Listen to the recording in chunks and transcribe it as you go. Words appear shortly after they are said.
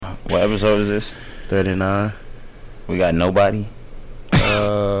What episode is this? 39. We got nobody.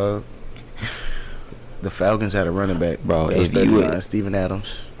 The Falcons had a running back, Bro, that was if you 39. Steven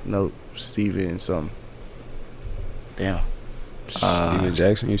Adams. No, Steven something. Damn. Steven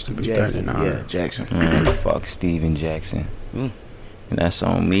Jackson used to be Jackson. 39. Yeah, Jackson. Fuck Steven Jackson. Mm. And that's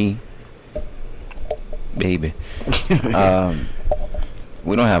on me, baby.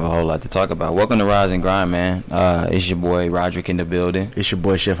 We don't have a whole lot to talk about. Welcome to Rise and Grind, man. It's your boy Roderick in the building. It's your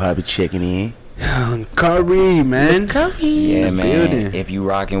boy Chef Hobby checking in. Curry, man. Yeah, man. Building. If you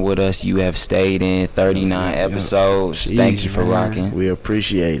rocking with us, you have stayed in 39 episodes. Jeez, thank you for man. rocking. We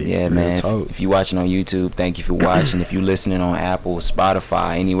appreciate it. Yeah, Real man. talk. If you watching on YouTube, thank you for watching. If you listening on Apple,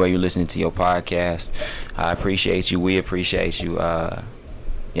 Spotify, anywhere you're listening to your podcast, I appreciate you. We appreciate you.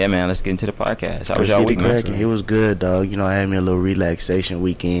 Yeah, man. Let's get into the podcast. How was y'all week, man? It was good, dog. You know, I had me a little relaxation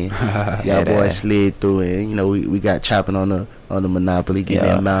weekend. Y'all boys slid through it. You know, we got chopping on the Monopoly, getting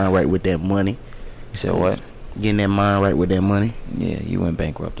that mind right with that money. You said what? Getting that mind right with that money. Yeah, you went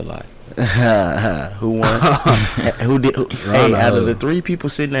bankrupt a lot. Who won? Who did? Hey, out of the 3 people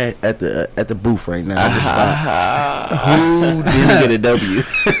sitting at the booth right now, at the spot, who didn't get a W?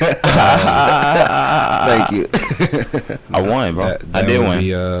 Thank you. I won, bro. That I did would win.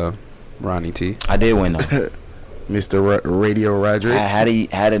 Be, Ronnie T. I did win though. Mr. Radio Roderick. How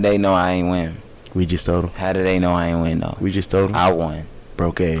did they know I ain't win? We just told him. How did they know I ain't win though? We just told him. I won.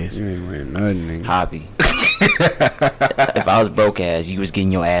 Broke ass. You ain't winning nothing, nigga. Hobby. If I was broke ass, you was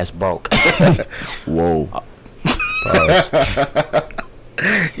getting your ass broke. Whoa.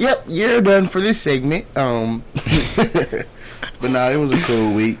 Yep, you're done for this segment. But nah, it was a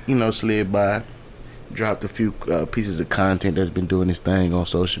cool week. You know, slid by. Dropped a few pieces of content that's been doing this thing on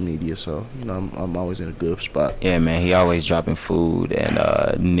social media. So, you know, I'm always in a good spot. Yeah, man. He always dropping food, and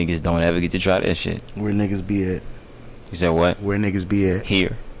niggas don't ever get to try that shit. Where niggas be at? You said what? Where niggas be at?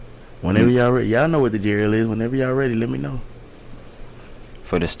 Here. Whenever y'all ready. Y'all know what the deal is. Whenever y'all ready, let me know.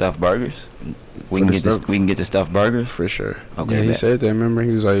 For the stuffed burgers? We For can the get stuff- we can get the stuffed burgers? For sure. Okay. Yeah, he bet. said that. Remember,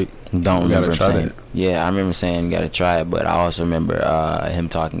 he was like, Don't "We gotta remember him try saying that." Yeah, I remember saying you gotta try it, but I also remember him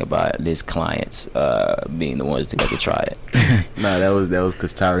talking about his clients being the ones that got to try it. Nah, that was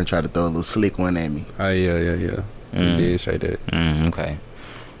because Tyron tried to throw a little slick one at me. "Oh yeah." He did say that. Okay.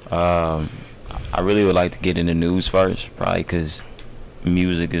 I really would like to get in the news first, probably because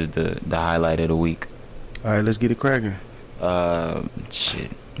music is the highlight of the week. All right, let's get it cracking.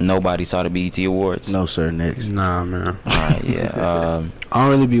 Shit. Nobody saw the BET Awards. No, sir. Next. Nah, man. Alright, yeah. I don't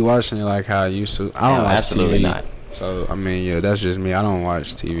really be watching it like how I used to. I don't No, watch absolutely TV. not. So I mean, yeah, that's just me. I don't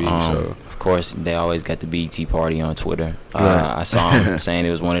watch TV. So Of course, they always got the BET party on Twitter. Right. I saw him saying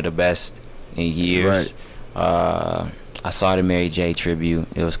it was one of the best in years. I saw the Mary J tribute.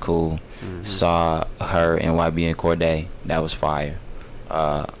 It was cool. Saw her and YB and Cordae. That was fire.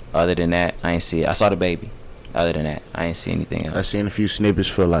 Other than that, I ain't see it. I saw the baby. Other than that, I ain't see anything else. I seen a few snippets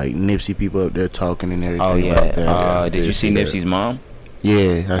for like Nipsey people up there talking and everything. Oh about that. yeah. Did you see that. Nipsey's mom?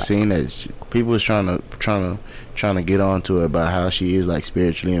 Yeah, I seen that. People was trying to get on to her about how she is like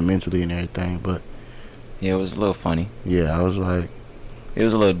spiritually and mentally and everything. But Yeah, it was a little funny. yeah, I was like, It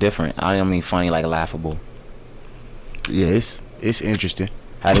was a little different. I don't mean funny, like laughable. yeah, it's interesting.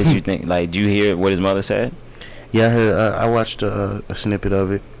 How did you think? Like, did you hear what his mother said? Yeah, I heard. I watched a snippet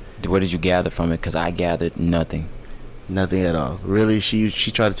of it. What did you gather from it? Because I gathered nothing. Nothing at all. Really, she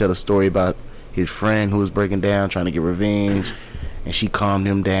tried to tell a story about his friend who was breaking down, trying to get revenge, and she calmed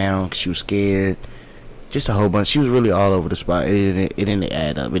him down 'cause she was scared. Just a whole bunch. She was really all over the spot. It didn't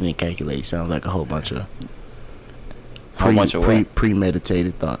add up. It didn't calculate. Sounds like a whole bunch of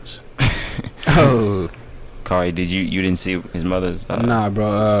premeditated thoughts. oh Kari, you didn't see his mother's? nah,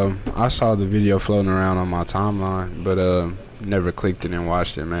 bro. I saw the video floating around on my timeline, but never clicked it and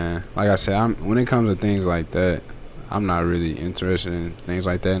watched it, man. Like I said, when it comes to things like that, I'm not really interested in things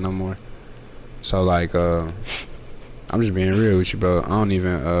like that no more. So like, I'm just being real with you, bro. I don't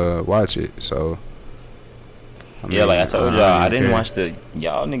even watch it. So I Yeah, like I told y'all, I didn't care. watch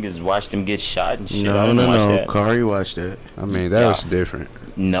y'all niggas watched him get shot and shit. I No, didn't watch no. that. Kari watched that. I mean, that was different.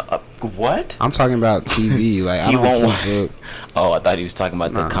 No, what? I'm talking about TV. Like I He don't won't keep up. Oh, I thought he was talking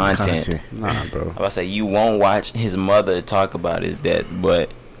about the Nah, content. Nah, I bro. was about to say, you won't watch his mother talk about his death,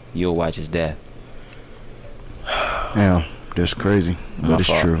 but you'll watch his death. Yeah, that's crazy, My but it's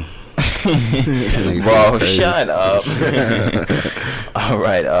fault. true. Bro, shut up. All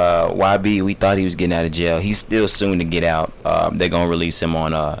right, YB, we thought he was getting out of jail. He's still soon to get out. They're gonna release him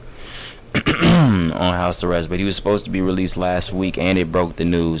on on house arrest, but he was supposed to be released last week, and it broke the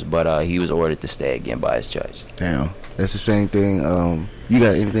news. But he was ordered to stay again by his judge. Damn, that's the same thing. You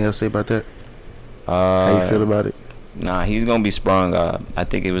got anything else to say about that? How you feel about it? Nah, he's gonna be sprung. I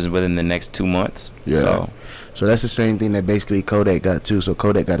think it was within the next 2 months. Yeah. So that's the same thing that basically Kodak got too. So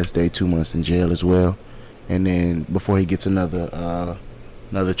Kodak got to stay 2 months in jail as well, and then before he gets another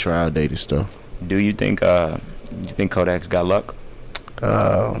trial date and stuff. Do you think Kodak's got luck?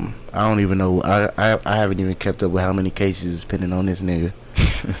 I don't even know. I haven't even kept up with how many cases is pending on this nigga.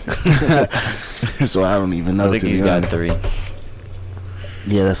 So I don't even know. I think he's got 3.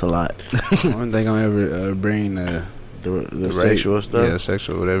 Yeah, that's a lot. When they gonna ever bring the sexual stuff? Yeah,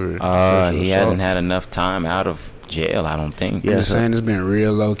 sexual whatever. He hasn't had enough time out of jail, I don't think. Yeah, just saying it's been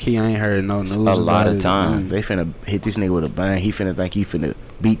real low key. I ain't heard no news. A lot of time. They finna hit this nigga with a bang. He finna think he finna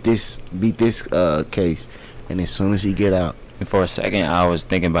beat this case, and as soon as he get out. And for a second, I was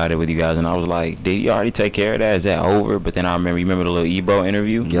thinking about it with you guys, and I was like, "Did you already take care of that? Is that over?" But then I remember the little Ebro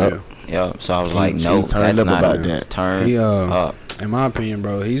interview. Yep. So I was like, "No, that's not about that. Turn up." In my opinion,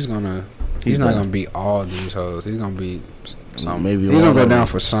 bro, he's not gonna beat all these hoes. He's gonna beat some. Maybe he's gonna go down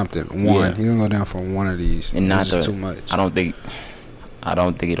for something. One. He's gonna go down for one of these. And not just too much. I don't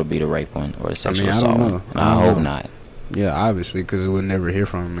think it'll be the rape one or the sexual assault. I don't know. I hope not. Yeah, obviously, because we'll never hear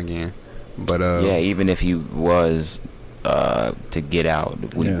from him again. But yeah, even if he was to get out,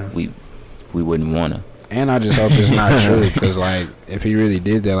 we wouldn't wanna. And I just hope it's not true, because like if he really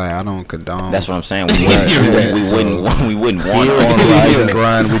did that, like I don't condone. That's what I'm saying. We wouldn't want to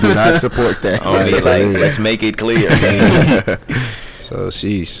grind. We do not support that. Only let's make it clear. So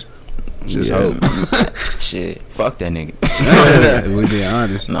sheesh. Just hope. Shit, fuck that nigga. We be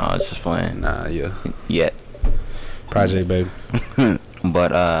honest. No, it's just playing. Nah, yeah. Yet. Project baby.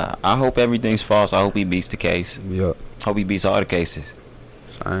 But I hope everything's false. I hope he beats the case. Yep. Hope he beats all the cases.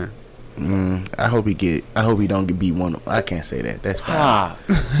 Fine. I hope he don't get beat one. I can't say that. That's fine.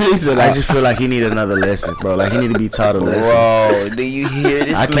 He said, I just feel like he need another lesson, bro. Like he need to be taught a lesson. Bro, do you hear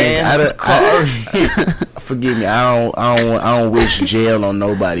this man? Forgive me. I don't wish jail on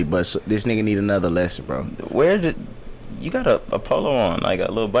nobody, but this nigga need another lesson, bro. Where did you got a polo on, like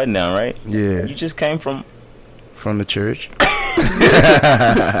a little button down, right? Yeah. You just came from the church.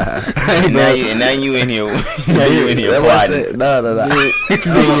 and now you in here. Now you in here plotting. No.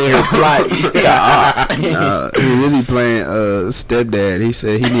 He's in here plotting. He really playing stepdad. He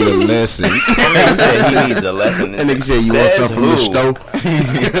said he need a lesson. He said he needs a lesson. And nigga said you want something from the stove.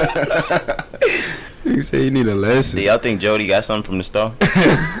 He said he need a lesson. Do y'all think Jody got something from the store?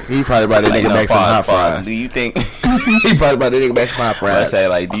 He probably about to nigga back some hot fries. Do you think he probably about to nigga back some hot fries? I say,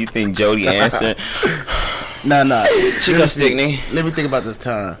 like, do you think Jody answered? Nah. Chico stick, nigga. Let me think about this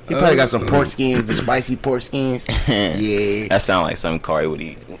time. He probably got some pork skins, the spicy pork skins. Yeah. That sound like something Corey would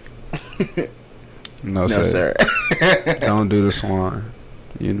eat. No, sir. Don't do the swan.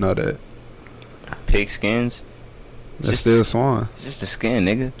 You know that. Pig skins? That's still swan. It's just a skin,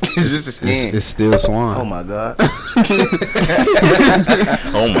 nigga. It's just a skin. It's still swan. Oh my god.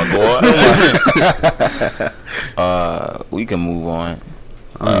 Oh my god. We can move on.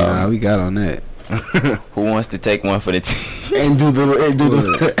 Nah, we got on that. Who wants to take one for the team? and do the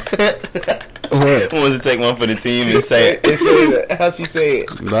Who wants to take one for the team and say it? How she say it?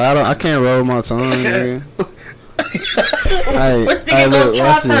 But I can't roll my tongue, nigga. Hey, look,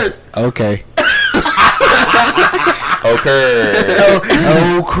 watch this. Okay. Okurrr.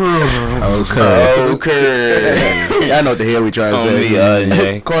 I know what the hell we trying to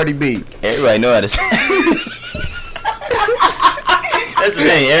say. Cardi B. Everybody know how to say it. That's the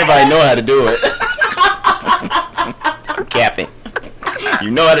thing. Everybody know how to do it. Capping. You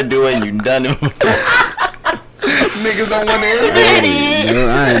know how to do it and you done it. Niggas don't want to hear it.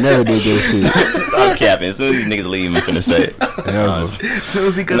 I ain't never did this shit. I'm capping. As soon as these niggas leave, I'm finna say it. As soon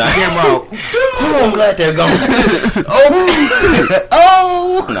as he cut the camera out. Oh, I'm glad they're gone.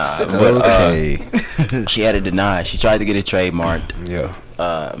 Oh. Nah, but okay. She had to deny. She tried to get it trademarked. Yeah.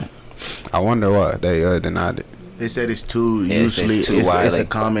 I wonder why they denied it. They said it's too it's a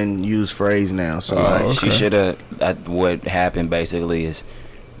common used phrase now. So okay. She should have. What happened basically is,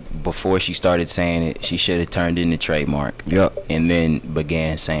 before she started saying it, she should have turned in the trademark. Yep. And then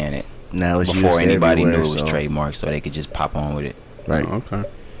began saying it. Now it's before anybody knew it was so. trademarked, so they could just pop on with it. Right. Oh, okay.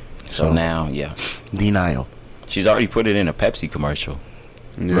 So now, yeah. Denial. She's already put it in a Pepsi commercial.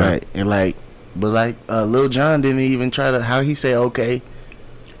 Yeah. Right. And Lil Jon didn't even try to. How he say okay?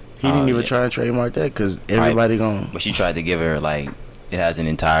 He didn't even try to trademark that because everybody gone. But she tried to give her it has an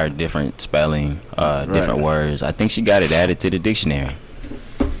entire different spelling, different words. I think she got it added to the dictionary.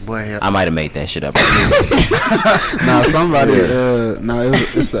 Boy, I might have made that shit up. Nah, somebody.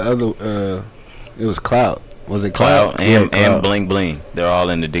 It's the other. It was Clout. Was it Clout? Clout? And Bling Bling. They're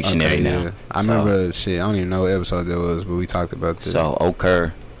all in the dictionary now. Yeah. I remember shit. I don't even know what episode. episode that was, but we talked about this. So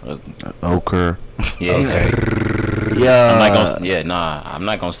Okurrr. Okurrr. Yeah. Okay. Yeah. I'm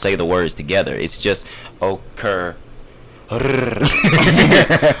not gonna say the words together. It's just Okurrr. Like,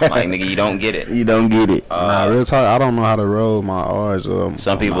 nigga, you don't get it. You don't get it. Nah, real talk. I don't know how to roll my R's.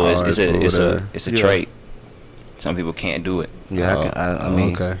 Some people, it's a trait. Some people can't do it. Yeah, I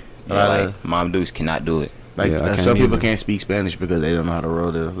mean, okay. Yeah, like Mom Deuce cannot do it. Like Yeah, some people can't speak Spanish because they don't know how to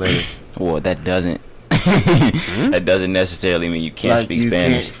roll their letters. Well, that doesn't that doesn't necessarily mean you can't Like speak you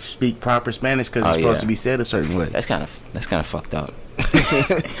Spanish. can't speak proper Spanish because it's supposed to be said a certain way. That's kind of fucked up.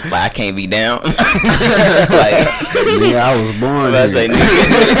 Like, I can't be down. Like, Yeah, I was born. I say,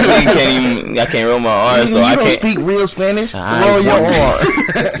 nigga, I can't roll my R, so I don't can't speak real Spanish. I Roll ain't your born-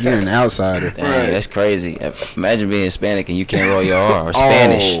 R. You're an outsider. Dang, that's crazy. Imagine being Hispanic and you can't roll your R, or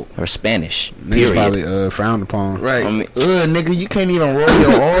Spanish, or Spanish. Niggas Period. probably frowned upon. Right. I mean- Nigga, you can't even roll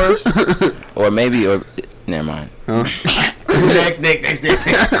your R's. Or never mind. Huh? next.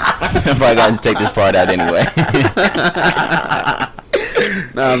 I'm probably got to take this part out anyway.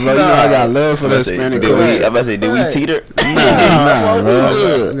 Nah, bro, you know I got love for the Hispanic I'm culture. about to say, did we teeter? Nah, bro.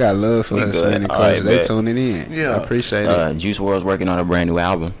 good. We got love for We the good. Hispanic All culture. right, They bet. tuning in. Yeah. I appreciate it. Juice WRLD's working on a brand new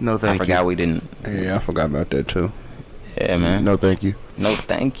album. No, thank I forgot you. we didn't. Yeah, I forgot about that too. Yeah, man. No, thank you. No,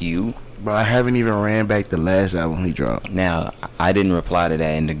 thank you. Bro, I haven't even ran back the last album he dropped. Now, I didn't reply to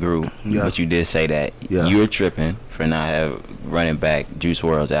that in the group, Yeah. but you did say that Yeah. you were tripping for not running back Juice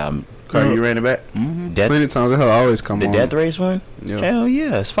WRLD's album. Cardi, you ran it back? Death, Plenty of times that hoe always come the on. Death Race one? Yeah. Hell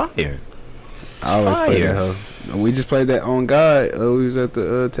yeah, it's fire. I always play that Fire. hoe. We just played that on God. We was at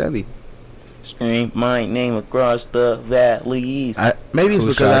the telly. Scream my name across the valleys. Maybe it's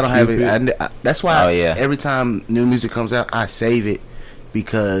Cool because Shot I don't have Cupid. it. That's why Oh, yeah. every time new music comes out, I save it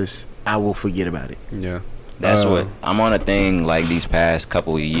because I will forget about it. Yeah. That's what I'm on a thing like these past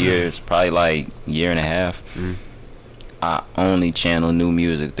couple of years, probably like year and a half. Mm. I only channel new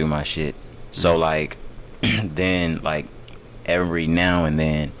music through my shit. So like then like every now and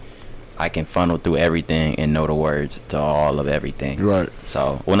then I can funnel through everything and know the words to all of everything. Right.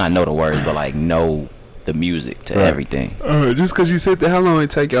 So, well, not know the words, but like know the music to Right. everything. Just because you sit there, how long it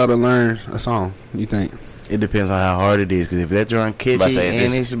take y'all to learn a song, you think? It depends on how hard it is. Because if that joint catchy But say if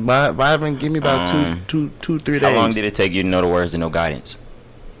and it's vibing, give me about 3 days. How long did it take you to know the words and no guidance?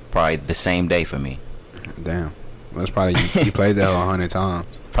 Probably the same day for me. Damn. That's probably, you played that 100 times.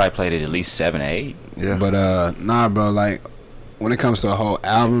 Probably played it at least 7 or 8. Yeah. But, nah, bro, like, when it comes to a whole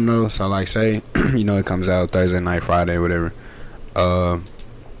album, though, so, like, say, you know, it comes out Thursday night, Friday, whatever. I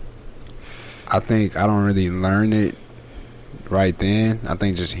think I don't really learn it right then. I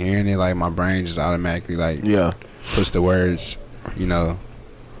think just hearing it, like, my brain just automatically, like, Yeah. puts the words, you know.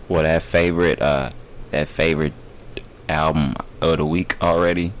 Well, that favorite album of the week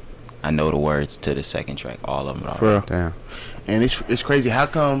already. I know the words to the second track, all of them already. For real. Damn. And it's crazy. How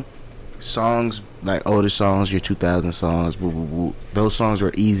come songs like older songs, your 2000 songs, those songs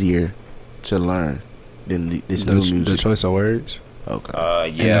were easier to learn than this new music? The choice of words? Okay.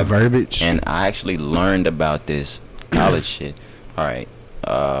 Yeah, And the verbiage? and I actually learned about this college shit. All right.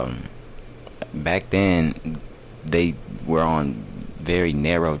 Back then, they were on very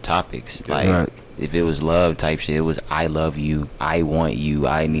narrow topics. Like, Right. if it was love type shit, it was I love you, I want you,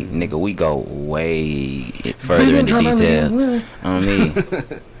 I need. Nigga, we go way further into detail. I mean,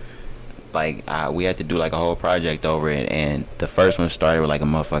 like, we had to do like a whole project over it, and the first one started with like a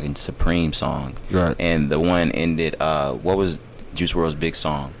motherfucking Supreme song. Right. And the one ended, what was Juice WRLD's big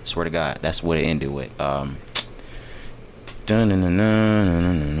song? Swear to God, that's what it ended with.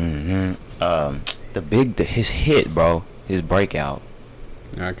 His hit, bro, his breakout.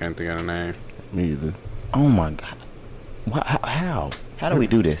 I can't think of the name. Me either. Oh my God, what? How do we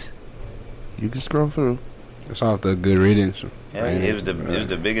do this? You can scroll through. It's off the Good Riddance. Yeah, it was the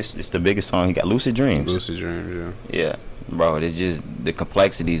biggest. It's the biggest song he got. Lucid Dreams. Lucid Dreams, Yeah, bro. It's just the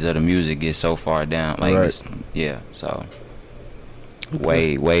complexities of the music get so far down. Like, Right. this, yeah. So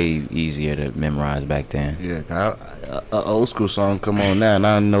way easier to memorize back then. Yeah, a old school song come on now, and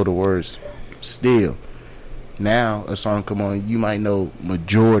I know the words still. Now a song come on, you might know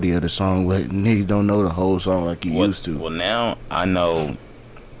majority of the song, but niggas don't know the whole song like you used to. Well, now I know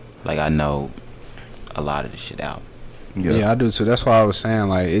a lot of the shit out. Yeah, I do too. That's why I was saying,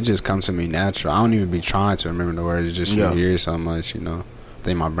 like, it just comes to me natural. I don't even be trying to remember the words. It's just you hear it so much, you know. I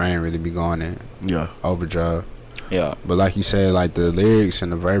think my brain really be going in Yeah. overdrive. Yeah. But like you said, like the lyrics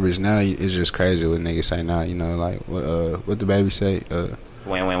and the verbiage now, it's just crazy what niggas say now. You know, like what the baby say.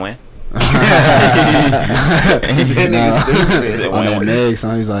 When. On that next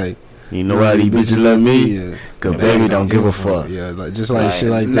song, he's like, You know why these bitches love me? Yeah. Cause baby don't give a fuck. Yeah, like, just like shit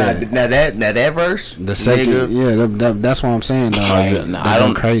like that. Now that verse, the second, that's what I'm saying. Though, like, I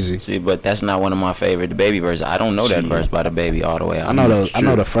don't crazy. See, but that's not one of my favorite. The Baby verse. I don't know that verse by the Baby all the way. I know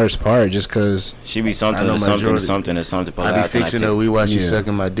the first part just cause she be something to something to something to something. I be fixing her. We watch you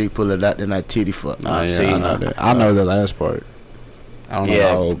sucking my dick, pull it out, then I titty fuck. See, I know that. I know the last part. I don't know the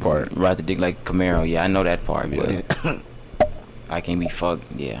whole part. Ride the dick like Camaro. Yeah, I know that part, but. I can't be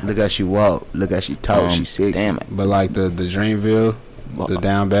fucked. Yeah. Look how she walk. Look how she talk. She sexy. Damn it. But like the Dreamville, the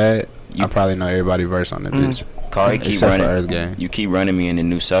Down Bad, I probably know everybody verse on that bitch. Carl, you keep running me into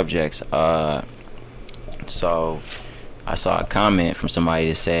new subjects. So I saw a comment from somebody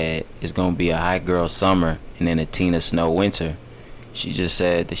that said it's gonna be a hot girl summer and then a Tina Snow winter. She just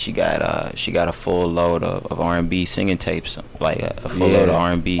said that she got a full load of R&B singing tapes, like a full load of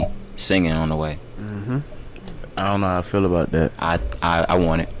R&B singing on the way. I don't know how I feel about that. I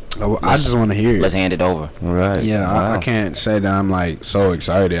want it. I just want to hear it. Let's hand it over. All right. Yeah, wow. I can't say that I'm like so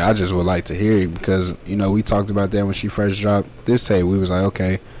excited. I just would like to hear it because we talked about that when she first dropped this tape. We was like,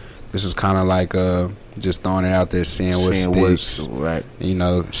 okay, this was kind of like just throwing it out there, seeing what sticks. Right.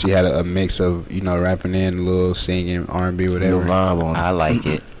 She had a mix of rapping in a little singing R&B, whatever. Vibe on it. I like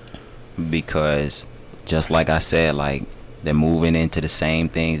it because just like I said, like they're moving into the same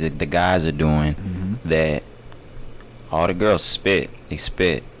things that the guys are doing. That all the girls spit. They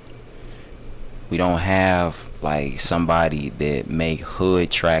spit. We don't have like somebody that make hood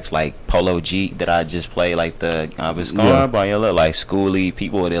tracks like Polo G that I just played, like the I was going by your look, like schooly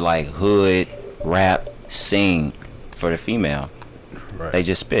people that like hood rap sing for the female. Right. They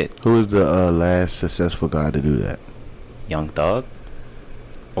just spit. Who is the last successful guy to do that? Young Thug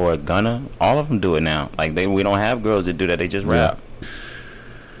or Gunna. All of them do it now. Like we don't have girls that do that. They just rap.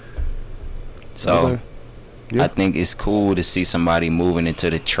 So. Okay. I think it's cool to see somebody moving into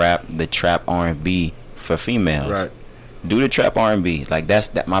the trap R&B for females. Right. Do the trap R&B. Like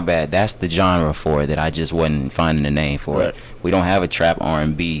my bad. That's the genre for it that I just wasn't finding a name for it. We don't have a trap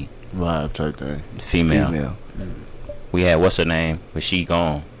R&B vibe type thing. Female. We had what's her name? But she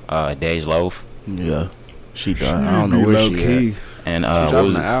gone. Dej Loaf. Yeah. She done. I don't know where she at. And what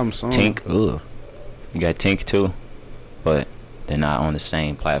was it? Album song. Tink. Ugh. You got Tink too, but they're not on the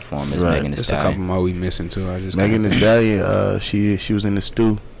same platform as Megan Thee Stallion. There's a couple more we missing too. Megan Thee Stallion, she was in the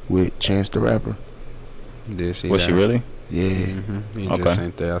stew with Chance the Rapper. Did see was that? She really? Yeah. You just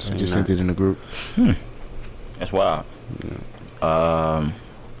sent that. I just sent it in the group. That's wild.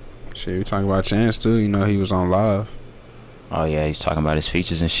 Shit, we talking about Chance too. He was on live. Oh yeah, he's talking about his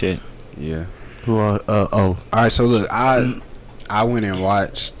features and shit. Yeah. Who are? All right. So look, I went and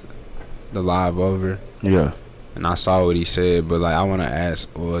watched the live over. Yeah. And I saw what he said, but like I want to ask,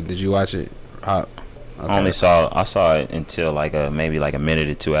 did you watch it? Okay. I saw it until maybe a minute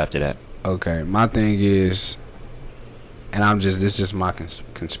or two after that. Okay, my thing is, and this is just my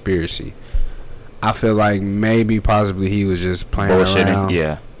conspiracy. I feel like maybe possibly he was just playing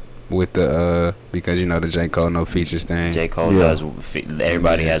around with the because the J. Cole no features thing. J. Cole does.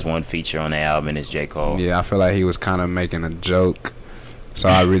 Everybody has one feature on the album, and it's J. Cole. Yeah, I feel like he was kind of making a joke, so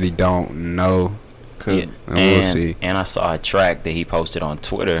I really don't know. Yeah. We'll see. And I saw a track that he posted on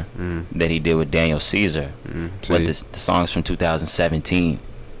Twitter that he did with Daniel Caesar. But the song's from 2017.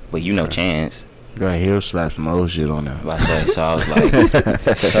 But Chance. Right, he'll slap some old shit on there. So I was like,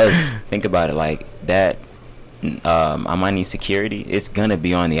 think about it like that. I might need security. It's gonna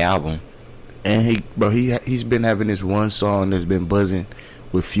be on the album. And he's been having this one song that's been buzzing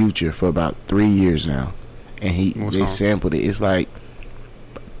with Future for about 3 years now, and they sampled it. It's like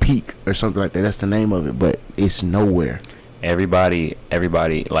Peak or something like that. That's the name of it, but it's nowhere. Everybody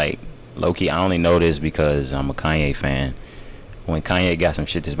like low-key, I only know this because I'm a Kanye fan. When Kanye got some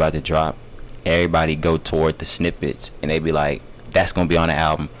shit that's about to drop, everybody go toward the snippets and they be like, that's gonna be on the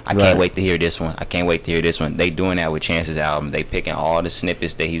album. I can't wait to hear this one. They doing that with Chance's album. They picking all the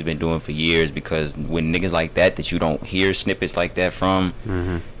snippets that he's been doing for years, because when niggas like that you don't hear snippets like that from,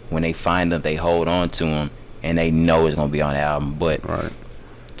 when they find them, they hold on to them and they know it's gonna be on the album. But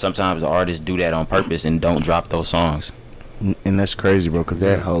sometimes the artists do that on purpose and don't drop those songs. And that's crazy, bro, because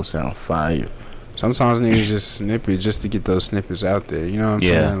that whole sound fire. Sometimes niggas just snip it just to get those snippets out there. You know what I'm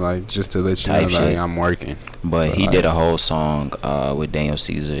saying? Like, just to let you know, like, I'm working. But he did a whole song with Daniel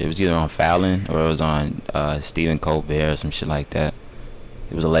Caesar. It was either on Fallon or it was on Stephen Colbert or some shit like that.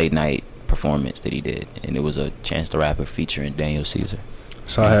 It was a late night performance that he did, and it was a Chance the Rapper featuring Daniel Caesar.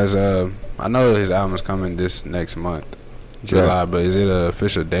 So I know his album's coming this next month, July, but is it an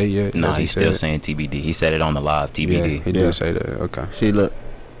official date yet? No, he's still saying TBD. He said it on the live, TBD. Yeah, he did say that. Okay. See, look,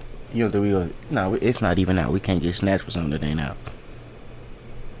 you know, no, it's not even out. We can't get snatched for something that ain't out.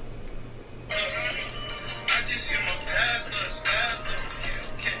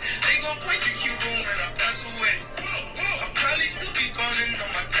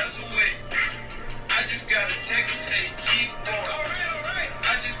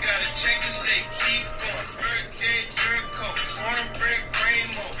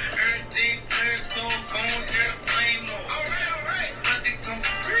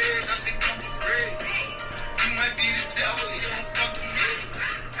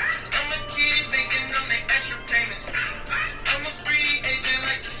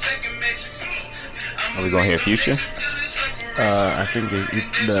 Are we gonna hear Future? I think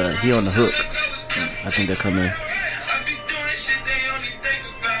he on the hook. I think they're coming.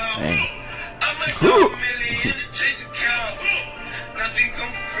 Dang.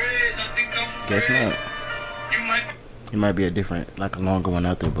 Guess not. It might be a different, like a longer one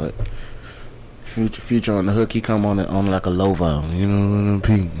out there, but Future on the hook. He come on like a low vowel, you know,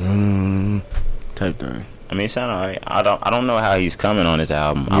 type thing. I mean, it sound alright. I don't know how he's coming on this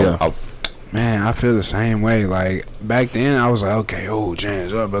album. Yeah. Man, I feel the same way. Like back then, I was like, okay,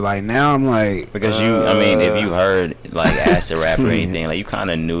 Jan's up, but like now, I'm like, because I mean, if you heard like acid rap or anything, like you kind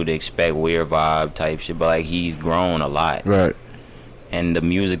of knew to expect weird vibe type shit. But like he's grown a lot, Right. and the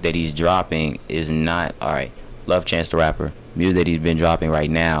music that he's dropping is not alright. Love Chance the Rapper. Music that he's been dropping right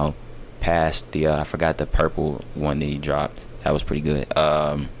now, past the I forgot the purple one that he dropped. That was pretty good.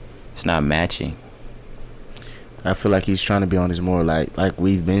 It's not matching. I feel like he's trying to be on his more like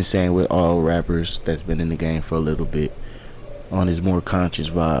we've been saying with all rappers that's been in the game for a little bit, on his more conscious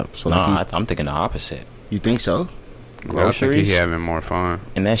vibe. So No, like I'm thinking the opposite. you think so? I think Groceries he having more fun.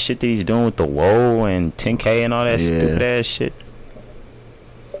 and that shit that he's doing with the Whoa and 10K and all that Yeah. stupid ass shit.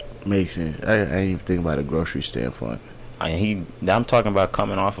 Makes sense. I didn't even think about a grocery standpoint. I'm talking about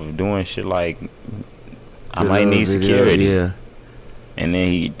coming off of doing shit like I The might little need video, security, Yeah, and then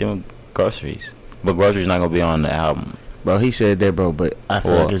he doing groceries. But groceries not gonna be on the album. bro. He said that, bro. But I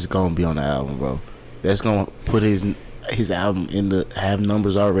feel Well- like it's gonna be on the album, bro. That's gonna put his album in the have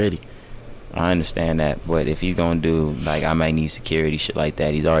numbers already. I understand that, but if he's gonna do like I might need security shit like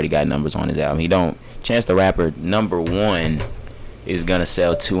that, he's already got numbers on his album. He don't. Chance the Rapper #1 is gonna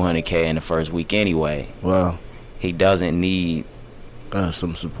sell 200K in the first week anyway. Well, He doesn't need.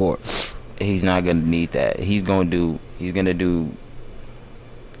 some support. He's not gonna need that. He's gonna do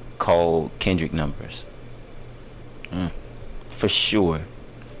Cole Kendrick numbers. For sure.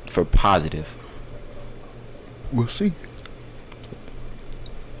 For positive. We'll see.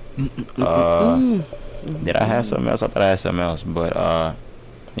 Did I have something else? I thought I had something else. But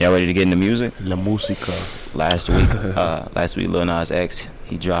y'all ready to get into music? La música. Last week Lil Nas X,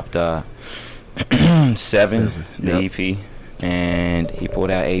 he dropped 7, the Yep. EP, and he pulled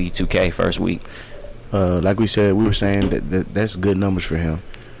out 82K first week. Like we said, we were saying that's good numbers for him.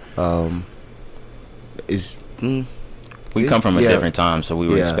 We come from a Yeah. different time, so we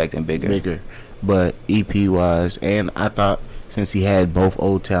were Yeah, expecting bigger. But EP wise, and I thought since he had both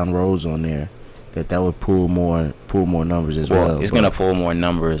Old Town Roads on there, that would pull more numbers as well. It's But- gonna pull more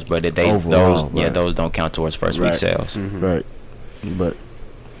numbers, but Overall, right. those don't count towards first week Right. sales. Right. But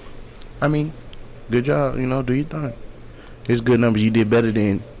I mean, good job. You know, do your thing. It's good numbers. You did better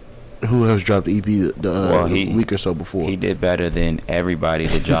than who else dropped the EP the week or so before. He did better than everybody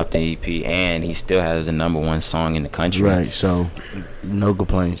that dropped the EP, and he still has the #1 song in the country. Right. So no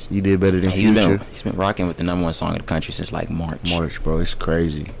complaints. You did better than He's Future. been rocking with the #1 song in the country since like March. Bro. It's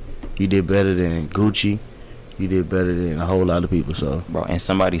crazy. You did better than Gucci. You did better than a whole lot of people. So Bro, and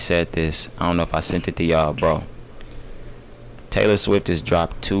somebody said this. I don't know if I sent it to y'all, bro. Taylor Swift has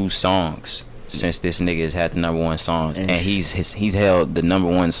dropped 2 songs since this nigga has had the #1 songs, and he's held the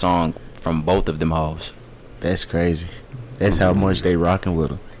 #1 song from both of them hoes. that's crazy. That's how much they rocking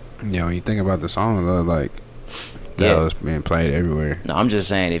with him. Yeah, when you think about the song, though, like that was being played everywhere. No, I'm just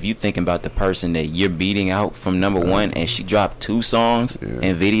saying, if you thinking about the person that you're beating out from #1, and she dropped 2 songs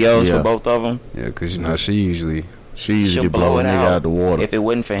and videos for both of them, Yeah, because you know she usually she'll blow a nigga out the water. If it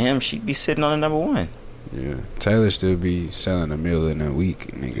wasn't for him, she'd be sitting on the #1. Yeah, Taylor still be selling $1 million a week,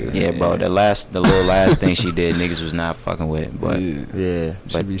 nigga. Yeah, bro. The little last thing she did, niggas was not fucking with. But Yeah.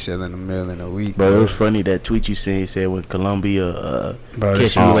 she be selling $1 million a week. Bro, it was funny that tweet you sent. He said when Columbia Bro,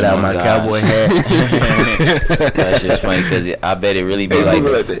 catch me without my cowboy hat. that shit's funny because I bet it really be like,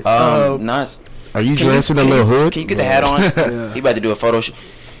 Nas, Are you dressed in a little hood? can you get the hat on? He about to do a photo shoot.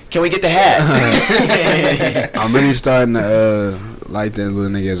 Can we get the hat? I'm really starting to like that little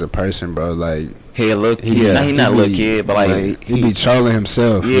nigga as a person, bro. Like he not a little kid, but like he be trolling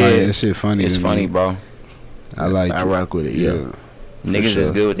himself. Yeah, like, that shit funny. it's to funny, me. bro. I like. I it. rock with it. Yeah. Niggas sure.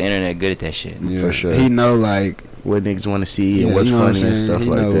 is good with the internet, good at that shit. Yeah, for sure. He know like What niggas want to see and yeah, what's you know what funny I'm and saying? stuff He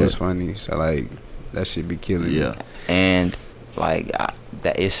like know that. what's funny. So like that shit be killing. me. Yeah. And like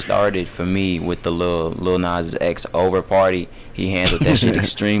that it started for me with the Lil Nas X over party. He handled that shit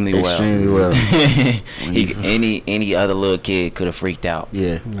extremely well. Extremely well. Any other little kid could have freaked out.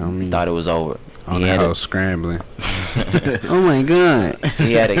 Yeah. Thought it was over. On that whole scrambling. Oh my god.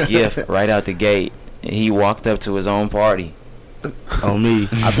 He had a gift right out the gate. He walked up to his own party. On me.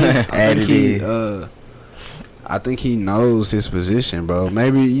 I think he knows his position, bro.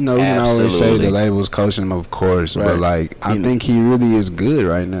 Maybe, you know, we can always say the label's coaching him, of course, right. But like, I think he really is good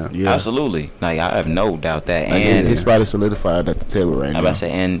right now. Yeah. Absolutely. Like, I have no doubt that. And his spot is solidified at the table right now. I'm about to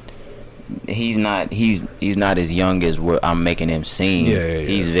say, and he's not as young as what I'm making him seem. Yeah.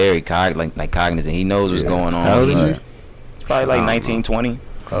 He's very cognizant. He knows what's going on. How old is he? He's probably like 19, 20.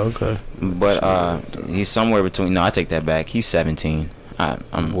 Okay. But he's somewhere between. No, I take that back. He's 17.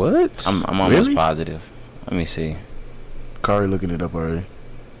 I'm what? I'm almost positive. Let me see. Kari looking it up already.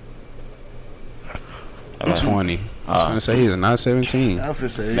 I'm 20. I was gonna say he's not 17.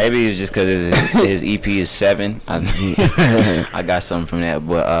 Maybe it's just because his EP is 7. I got something from that,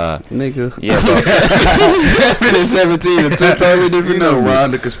 but nigga, yeah, bro. 7 and 17 are two totally different numbers.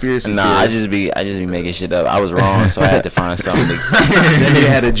 Around the conspiracy. Nah, I just be making shit up. I was wrong, so I had to find something. Then he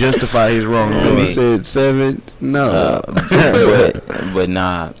had to justify his wrong. He said 7. No, but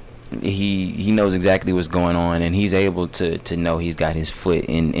nah. He knows exactly what's going on, and he's able to know he's got his foot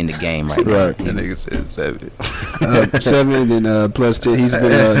in the game right now. Right. That nigga said 7. 7 and plus 10. He's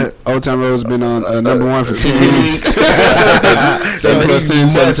been Old Town Road's been on number 1 for 10 weeks. 7 plus 10,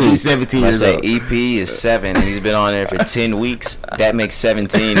 17. 17 I say EP is 7, and he's been on there for 10 weeks. That makes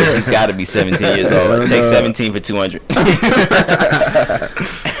 17. And he's got to be 17 years old. It takes 17 for 200.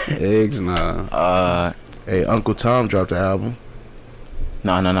 Eggs, nah. Hey, Uncle Tom dropped the album.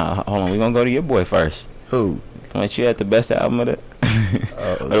 No. Hold on. We gonna go to your boy first. Who? Like, you had the best album of the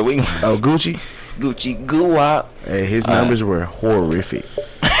Gucci. Gucci Goo-Wop. Hey, his numbers were horrific.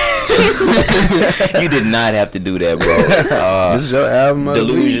 You did not have to do that, bro. This is your album.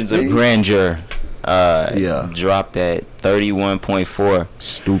 Delusions of Grandeur. Dropped at 31.4.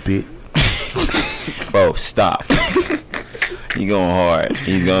 Stupid. Bro, stop. You going hard.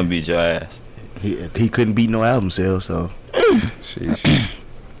 He's gonna beat your ass. He couldn't beat no album sales, so. Sheesh.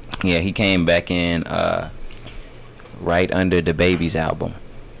 Yeah, he came back in right under the Baby's album.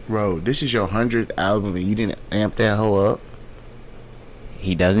 Bro, this is your 100th album and you didn't amp that hoe up?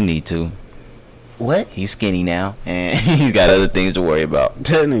 He doesn't need to. What? He's skinny now, and he's got other things to worry about.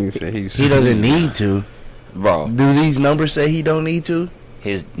 That nigga said he doesn't need to. Bro. Do these numbers say he don't need to?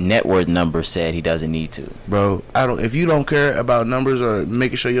 His net worth number said he doesn't need to. Bro, if you don't care about numbers or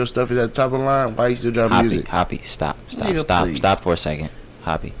making sure your stuff is at the top of the line, why you still dropping music? Hoppy, stop Nigga, stop for a second.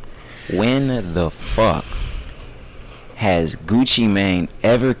 Hoppy. When the fuck has Gucci Mane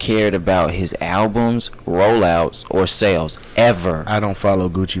ever cared about his albums, rollouts, or sales? Ever? I don't follow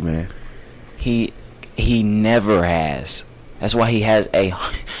Gucci Mane. He never has. That's why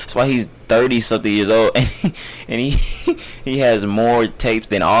that's why he's 30-something years old, and he has more tapes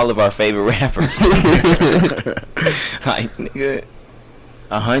than all of our favorite rappers. Like, nigga,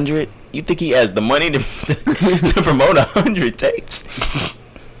 100? You think he has the money to promote 100 tapes?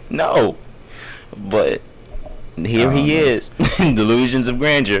 No. But here he is. Delusions of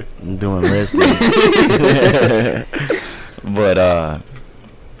Grandeur. I'm doing less. But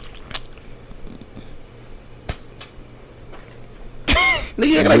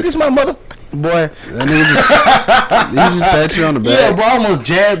nigga act like this my mother. Boy, that nigga he just pat you on the back. Yeah, bro, I almost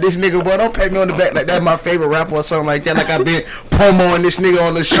jabbed this nigga, boy. Don't pat me on the back like that's my favorite rapper or something like that. Like I've been promoting this nigga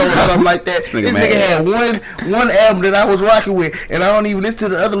on the show or something like that. This nigga had one album that I was rocking with, and I don't even listen to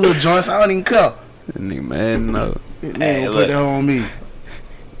the other little joints. I don't even care. That nigga mad no. Hey, put that on me.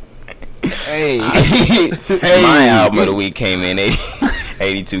 Hey, my album of the week came in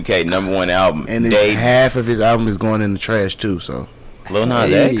 82K, number 1 album. And half of his album is going in the trash too. So Lil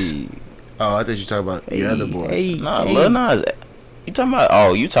Nas X. Oh, I thought you talking about the other boy. Lil Nas. You talking about?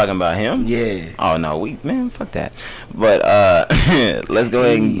 Oh, you talking about him? Yeah. Oh no, fuck that. But let's go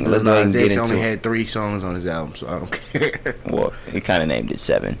ahead and get into it. He only had 3 songs on his album, so I don't care. Well, he kind of named it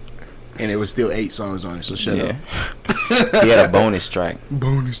 7. And there was still 8 songs on it, so shut up. He had a bonus track.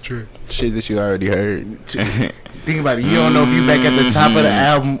 Shit that you already heard. Think about it. You don't know if you back at the top of the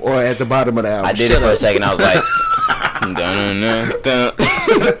album or at the bottom of the album. I did it for a second. I was like, I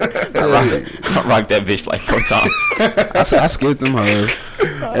rocked that bitch like 4 times. I skipped them hoes.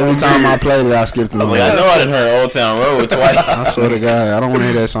 Every time I played it, I skipped them. I was like, I know I done heard Old Town Road twice. I swear to God, I don't want to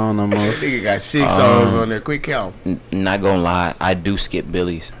hear that song no more. Nigga got 6 songs on there. Quick count. Not gonna lie, I do skip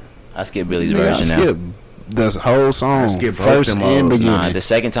Billy's. I skip Billy's version now. Skip the whole song, first and beginning. Nah, the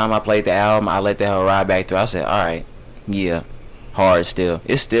second time I played the album, I let the hell ride back through. I said, all right, yeah, hard still.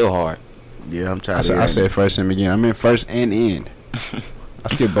 It's still hard. Yeah, I'm tired. I said first and begin. I meant first and end. I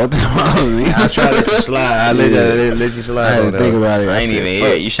skipped both of them. I tried to let you slide. I let you slide. I had to think about it. I ain't even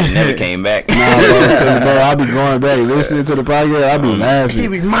hear it. You should have never came back. Nah, bro, because bro, I be going back listening to the podcast. I be laughing. He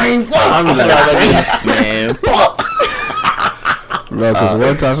be mindful. I'm like, man, fuck. Bro, because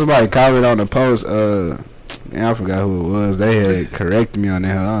one time somebody commented on the post, I forgot who it was. They had corrected me on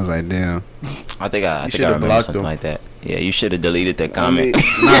that. I was like, damn. I think I remember something like that. Yeah, you should have deleted that comment.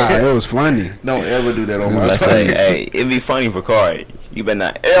 Nah, it was funny. Don't ever do that on my Let's say, hey, it'd be funny for Corey. You better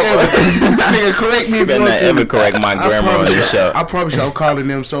not ever. Nigga, correct me. You better not ever correct my grammar on this show. I promise you, I'm calling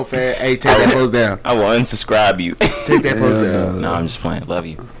them so fast. Hey, take that post down. I will unsubscribe you. Take that post down. No, I'm just playing. Love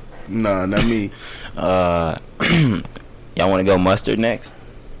you. Nah, not me. Y'all want to go mustard next?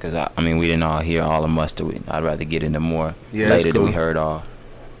 Because, I mean, we didn't all hear all of mustard. I'd rather get into more later than we heard all.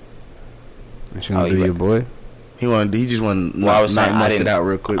 What you gonna do, your boy? He just wanted to mustard out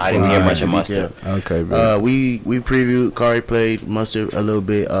real quick. I didn't hear much of mustard. Okay, bro. We previewed. Kari played mustard a little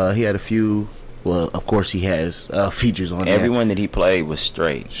bit. He had a few. Well, of course he has features on. Everyone that he played was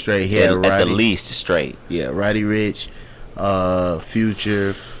straight. He had at the least straight. Yeah, Roddy Ricch,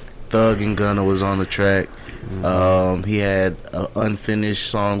 Future, Thug and Gunna was on the track. Mm-hmm. He had an unfinished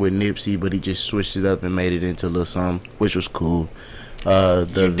song with Nipsey, but he just switched it up and made it into a little something, which was cool. You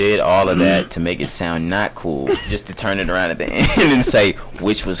did all of that to make it sound not cool, just to turn it around at the end and say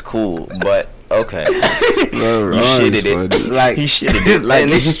which was cool. But okay, you shitted it. Like he shitted it. Like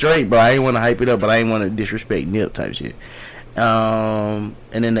it's straight, bro. I ain't want to hype it up, but I ain't want to disrespect Nip type shit. And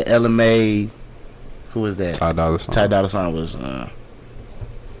then the LMA, who was that? Ty Dolla Sign. Ty Dolla Sign was.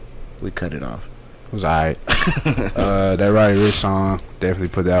 We cut it off. It was alright. That Roddy Ricch song, definitely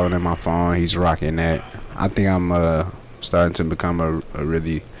put that one in my phone. He's rocking that. I think I'm starting to become a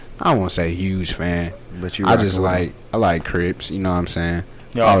really, I won't say huge fan, but I like Crips. You know what I'm saying?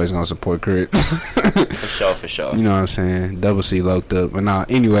 Yo. Always gonna support Crips. For sure. You know what I'm saying? Double C locked up. But nah,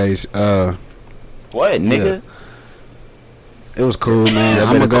 anyways, what, nigga? It was cool, man.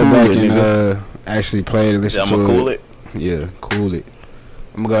 I'm gonna go back and actually play it and listen to it. Cool it? Yeah, cool it.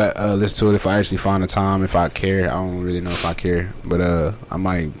 I'm gonna go listen to it if I actually find the time, if I care. I don't really know if I care, but I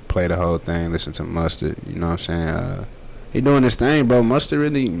might play the whole thing, listen to Mustard. You know what I'm saying? He doing this thing, bro. Mustard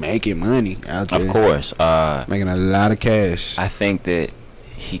really making money out there. Of course, making a lot of cash. I think that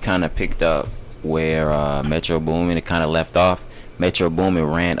he kind of picked up where Metro Boomin kind of left off. Metro Boomin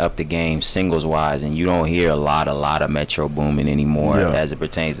ran up the game singles wise, and you don't hear a lot of Metro Boomin anymore as it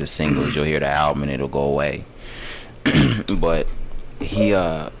pertains to singles. You'll hear the album and it'll go away. But he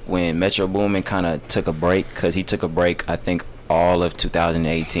when Metro Boomin kind of took a break, because he took a break, I think all of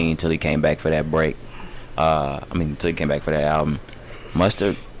 2018 till he came back for that break. Until he came back for that album,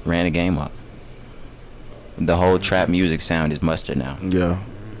 Mustard ran the game up. The whole trap music sound is Mustard now. Yeah,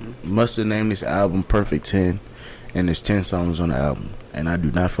 Mustard named this album Perfect 10, and there's 10 songs on the album, and I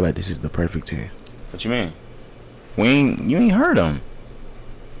do not feel like this is the perfect 10. What you mean? You ain't heard him.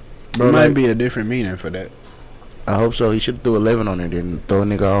 There might be a different meaning for that. I hope so. He should have threw 11 on it and throw a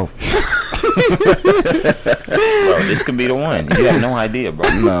nigga off. Bro, this could be the one. You have no idea, bro.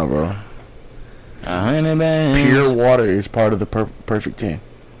 Nah, bro. 100 bands. Pure Water is part of the perfect 10.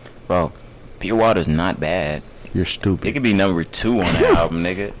 Bro, Pure Water's not bad. You're stupid. It could be number 2 on the album,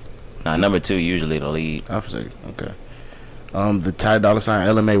 nigga. Nah, number 2 usually the lead. Okay. The Ty Dolla Sign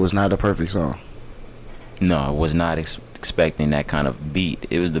LMA was not a perfect song. No, I was not expecting that kind of beat.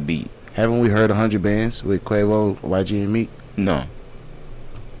 It was the beat. Haven't we heard 100 Bands with Quavo, YG, and Meek? No.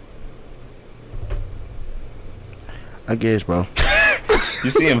 I guess, bro. You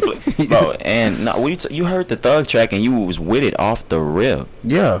see him, bro, and no, you heard the Thug track and you was with it off the rip.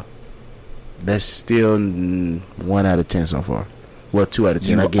 Yeah. That's still 1 out of 10 so far. Well, 2 out of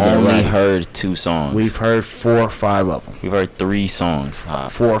 10. You only heard 2 songs. We've heard 4 or 5 of them. We've heard 3 songs.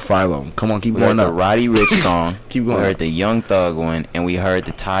 4 or 5 of them. Come on, keep going up. We heard the Roddy Ricch song. Keep going. We heard the Young Thug one, and we heard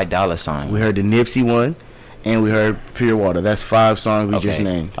the Ty Dolla Sign. We heard the Nipsey one, and we heard Pure Water. That's 5 songs we just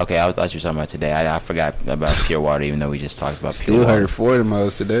named. Okay, I thought you were talking about today. I forgot about Pure Water, even though we just talked about Pure Water. Still heard 4 of them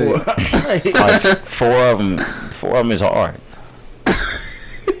most today. 4 of them is hard.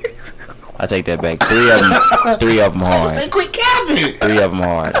 I take that back. 3 of them hard. Say quit capping. 3 of them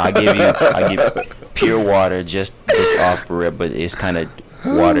hard. I give Pure Water just off the rip, but it's kind of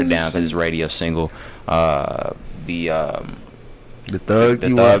watered down because it's radio single. The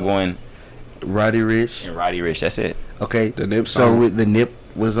Thug one, Roddy Ricch. and Roddy Ricch. That's it. Okay, the Nip so song. with the Nip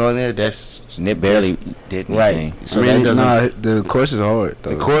was on there. That's Nip barely did anything. right. So the chorus is hard.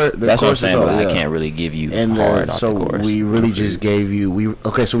 Though. That's what I'm saying. But I can't really give you hard off the chorus. We really just gave you.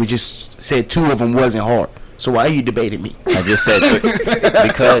 So we just said 2 of them wasn't hard. So why are you debating me? I just said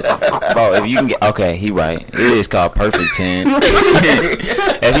because, bro, if you can get he right. It is called Perfect 10.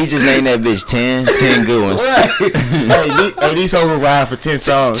 If he just named that bitch 10 good ones. Right. Hey, these hoes will ride for 10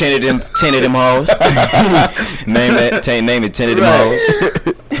 songs. 10 of them hoes. name it 10 of them hoes.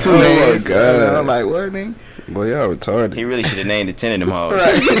 Oh my god! I'm like, what, nigga? Boy, y'all retarded. He really should have named it 10 of them hoes.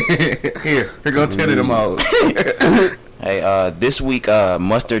 Right. Here go 10 of them hoes. Hey, this week,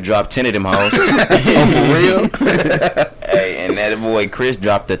 Mustard dropped 10 of them hoes. Oh, for real? Hey, and that boy Chris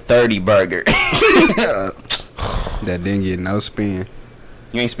dropped the 30 burger. That didn't get no spin.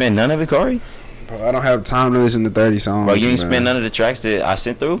 You ain't spent none of it, Corey? Bro, I don't have time to listen to 30 songs. Bro, you ain't spent none of the tracks that I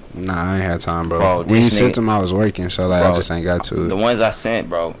sent through? Nah, I ain't had time, bro. Bro, when you sent them, I was working, so like bro, I just ain't got to it. The ones I sent,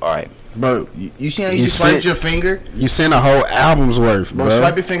 bro. All right. Bro, you see how you swipe your finger? You sent a whole album's worth, bro.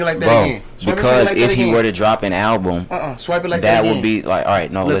 Swipe your finger like that bro, again. Swipe because like if he were to drop an album, swipe it like that would be like, all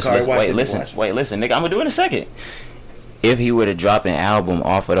right, no, Look, listen, wait, listen, nigga, I'm gonna do it in a second. If he were to drop an album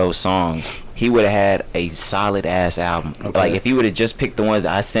off of those songs, he would have had a solid ass album. Okay. Like if he would have just picked the ones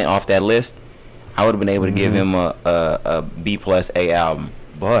that I sent off that list, I would have been able to give him a B plus A album.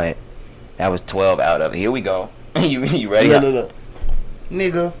 But that was 12 out of it. Here we go. you ready? Look.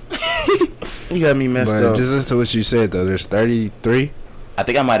 Nigga. You got me messed up. Just listen to what you said though. There's 33. I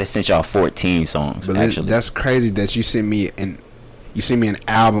think I might have sent y'all 14 songs. But actually, that's crazy that you sent me an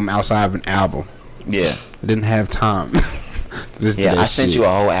album outside of an album. Yeah, I didn't have time. I sent you a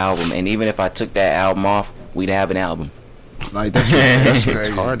whole album, and even if I took that album off, we'd have an album. Like that's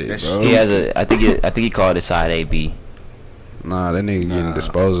retarded, bro. He has a. I think he called it side A B. Nah, that nigga getting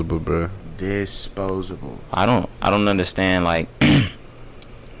disposable, bro. Disposable. I don't understand like.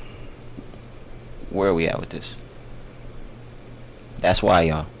 Where are we at with this? That's why,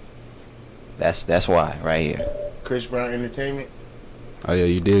 y'all. That's why, right here. Chris Brown Entertainment. Oh yeah,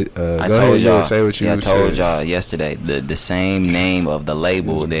 you did. I told y'all. Say what you I told y'all yesterday. The same name of the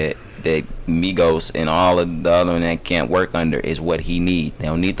label that Migos and all of the other one that can't work under is what he needs. They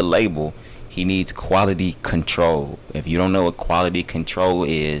don't need the label. He needs quality control. If you don't know what quality control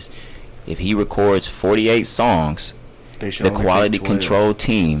is, if he records 48 songs, the quality control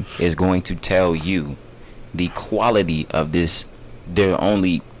team is going to tell you the quality of this. There are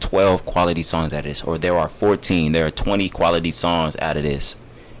only 12 quality songs out of this, or there are 14. There are 20 quality songs out of this,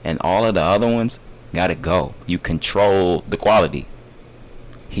 and all of the other ones gotta go. You control the quality.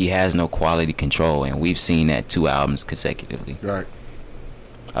 He has no quality control, and we've seen that 2 albums consecutively. Right.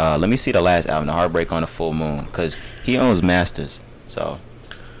 Let me see the last album, The Heartbreak on the Full Moon, because he owns masters. So,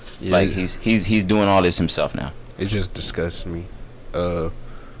 yeah, like he's doing all this himself now. It just disgusts me.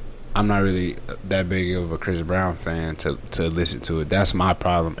 I'm not really that big of a Chris Brown fan to listen to it. That's my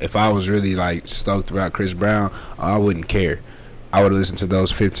problem. If I was really like stoked about Chris Brown, I wouldn't care. I would listen to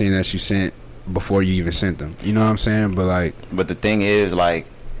those 15 that you sent before you even sent them. You know what I'm saying? But the thing is, like,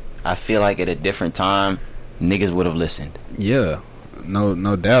 I feel like at a different time, niggas would have listened. Yeah,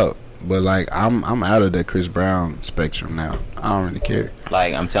 no doubt. But like I'm out of that Chris Brown spectrum now. I don't really care.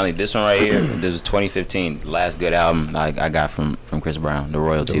 Like I'm telling you, this one right here, this was 2015, last good album I got from Chris Brown, The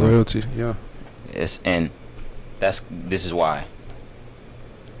Royalty. The Royalty, yeah. This is why.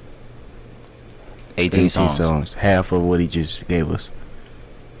 18 songs. Half of what he just gave us.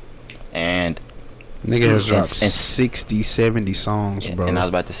 And nigga has dropped 60, 70 songs, bro. And I was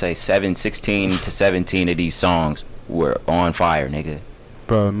about to say 16 to 17 of these songs were on fire, nigga.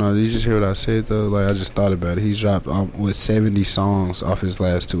 Bro, no, did you just hear what I said though? Like I just thought about it. He's dropped with 70 songs off his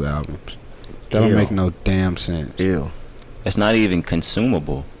last 2 albums. That don't make no damn sense. Ew. It's not even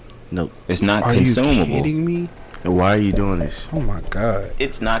consumable. Nope. It's not consumable. Are you kidding me? And why are you doing this? Oh my god.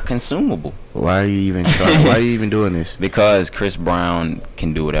 It's not consumable. Why are you even trying? Why are you even doing this? Because Chris Brown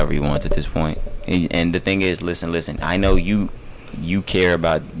can do whatever he wants at this point. And the thing is, listen. I know you care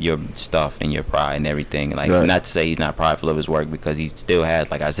about your stuff and your pride and everything. Like, right. Not to say he's not prideful of his work, because he still has,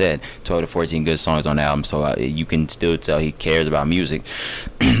 like I said, 12 to 14 good songs on the album. So you can still tell he cares about music.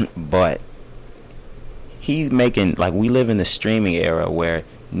 But he's making, like, we live in the streaming era where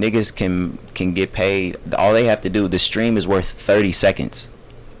niggas can get paid. All they have to do, the stream is worth 30 seconds.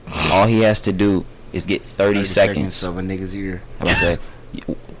 All he has to do is get 30 seconds of a nigga's ear. I'm gonna say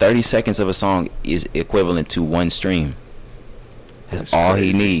 30 seconds of a song is equivalent to 1 stream. That's all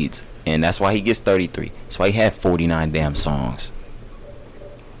crazy. He needs, and that's why he gets 33. That's why he had 49 damn songs.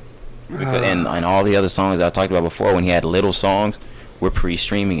 Because, and all the other songs that I talked about before, when he had little songs, were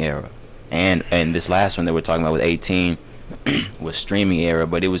pre-streaming era, and this last one that we're talking about with 18 was streaming era,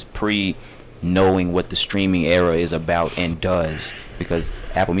 but it was pre-knowing what the streaming era is about and does, because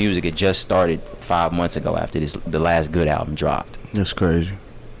Apple Music had just started 5 months ago after the last good album dropped. That's crazy.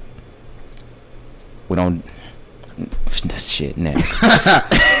 We don't. Shit. Next.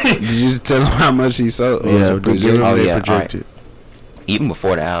 Did you tell him how much he sold? Yeah, Projected. projected Even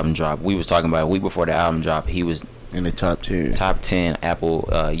before the album dropped, we was talking about a week before the album dropped. He was in the top 10. top 10 Apple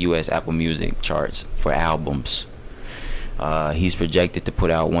U.S. Apple Music charts for albums. He's projected to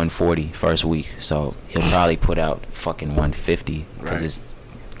put out 140 first week, so he'll probably put out fucking 150 because it's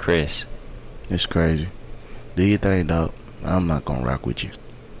Chris. It's crazy. Do your thing, dog. I'm not gonna rock with you.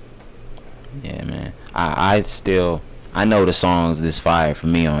 Yeah, man. I know the songs this fire for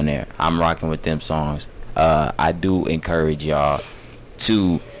me on there. I'm rocking with them songs. I do encourage y'all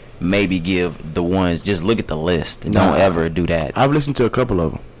to maybe give the ones, just look at the list. Don't ever do that. I've listened to a couple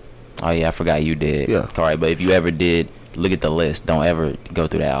of them. Oh yeah, I forgot you did. Yeah. All right, but if you ever did, look at the list. Don't ever go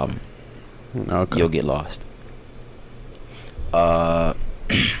through the album. Okay. You'll get lost.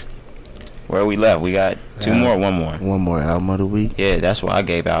 Where we left? We got two more, one more. One more album of the week. Yeah, that's why I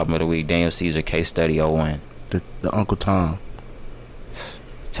gave album of the week. Daniel Caesar Case Study 01. The Uncle Tom.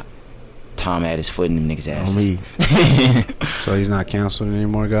 Tom had his foot in the niggas' ass. On me. So he's not canceled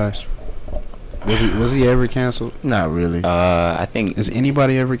anymore, guys? Was he ever canceled? Not really. I think. Is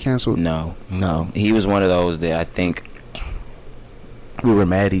anybody ever canceled? No. He was one of those that I think we were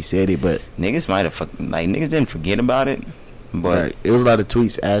mad he said it, but niggas might have niggas didn't forget about it, but right. It was a lot of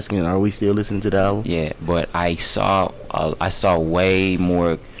tweets asking, "Are we still listening to the album?" Yeah, but I saw way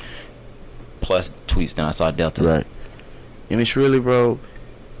more plus tweets than I saw Delta. Right, and it's really, bro.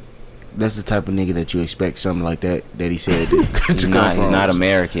 That's the type of nigga that you expect something like that he said. He's not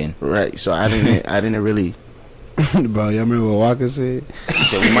American. Right. So I didn't really. Bro, y'all remember what Walker said? He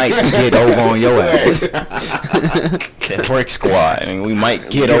said we might get over on your ass. Said Brick Squad. I mean, we might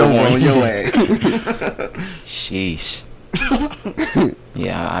get over on your ass. Sheesh.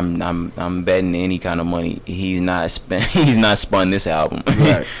 Yeah, I'm betting any kind of money he's not spun this album.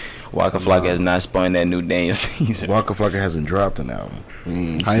 Right. Waka Flocka has not spun that new Daniel Caesar. Waka Flocka hasn't dropped an album.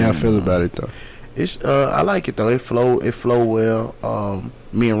 How y'all feel about it though? It's I like it though. It flow well.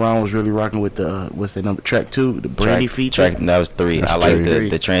 Me and Ron was really rocking with the what's that number? Track 2, the Brandy feature. That was 3. That's I like three.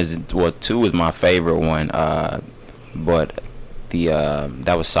 the transit. Well, 2 was my favorite one. But the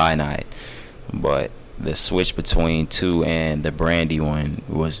that was Cyanide. But the switch between 2 and the Brandy one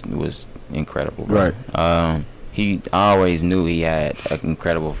was incredible. Bro. Right. I always knew he had an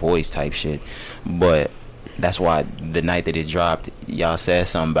incredible voice type shit, but that's why the night that it dropped, y'all said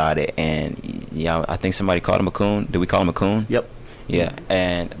something about it, and y'all, I think somebody called him a coon. Did we call him a coon? Yep. Yeah,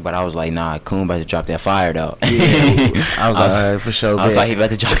 but I was like, nah, Coon about to drop that fire though. Yeah, I was like, all right, for sure. I was like, he about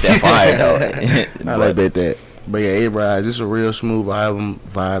to drop that fire though. I bet that. But yeah, it rides. This is a real smooth album.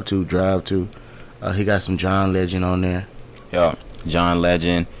 Vibe to, drive to. He got some John Legend on there. Yeah, John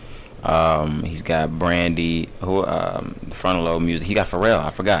Legend. He's got Brandy, who frontal lobe music. He got Pharrell.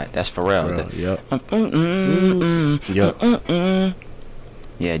 I forgot. That's Pharrell. Yep.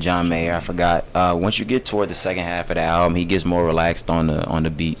 Yeah, John Mayer. I forgot. Once you get toward the second half of the album, he gets more relaxed on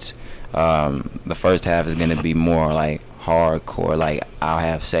the beats. The first half is gonna be more like hardcore, like I'll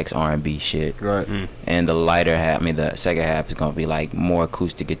have sex R&B shit. Right. And the lighter half, the second half is gonna be like more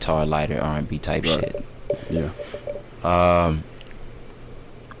acoustic guitar, lighter R&B type shit. Yeah.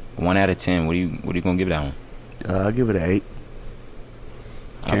 1 out of 10. What are you gonna give that one? I'll give it an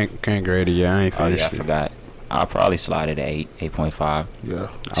 8. Can't grade it yet. I ain't finished. I forgot. I'll probably slide it at 8.5. Yeah.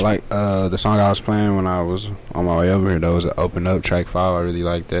 I like the song I was playing when I was on my way over here. That was Open Up, track 5. I really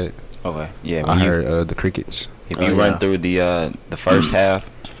like that. Okay. Yeah. I heard the Crickets. If you run through the first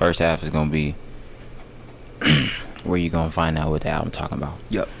half is gonna be where you gonna find out what the album talking about.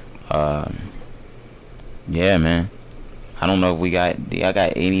 Yep. Yeah, man. I don't know if y'all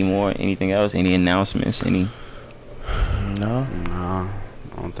got anything else, any announcements, any? No, I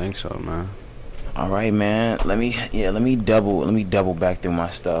don't think so, man. All right, man. Let me double back through my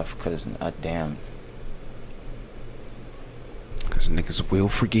stuff, cause damn. Cause niggas will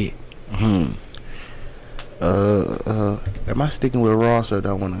forget. Am I sticking with Ross or do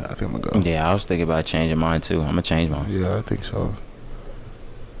I wanna? I think I'm gonna go. Yeah, I was thinking about changing mine too. I'm gonna change mine. Yeah, I think so.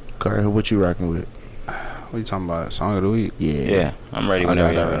 Carter, what you rocking with? What you talking about? Song of the week? Yeah. I'm ready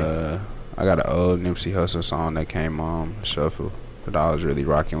whenever you're ready. I got an old Nipsey Hussle song that came on shuffle that I was really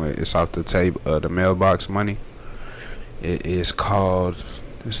rocking with. It's off the tape, the Mailbox Money. It is called.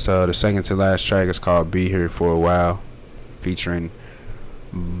 It's the second to last track. It's called "Be Here for a While," featuring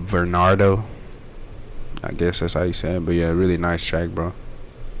Bernardo. I guess that's how you say it, but yeah, really nice track, bro.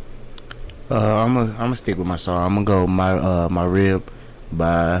 I'm gonna stick with my song. I'm gonna go my Rib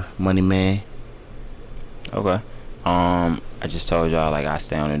by Money Man. Okay. I just told y'all I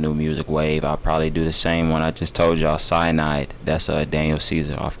stay on the new music wave. I'll probably do the same one I just told y'all. Cyanide. That's Daniel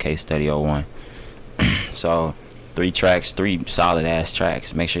Caesar off Case Study 01. So 3 tracks, 3 solid ass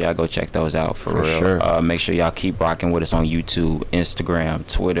tracks. Make sure y'all go check those out for real. Sure. Make sure y'all keep rocking with us on YouTube,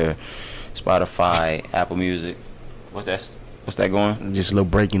 Instagram, Twitter, Spotify, Apple Music. What's that going? Just a little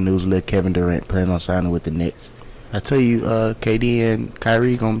breaking news. Little Kevin Durant planning on signing with the Nets. I tell you, KD and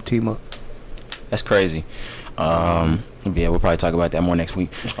Kyrie gonna team up. That's crazy. Yeah, we'll probably talk about that more next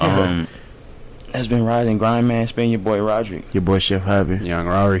week. That's been Rise and Grind, man. It's been your boy Roderick. Your boy Chef Javi. Young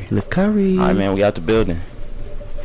Rory. Lil Curry. All right, man. We out the building.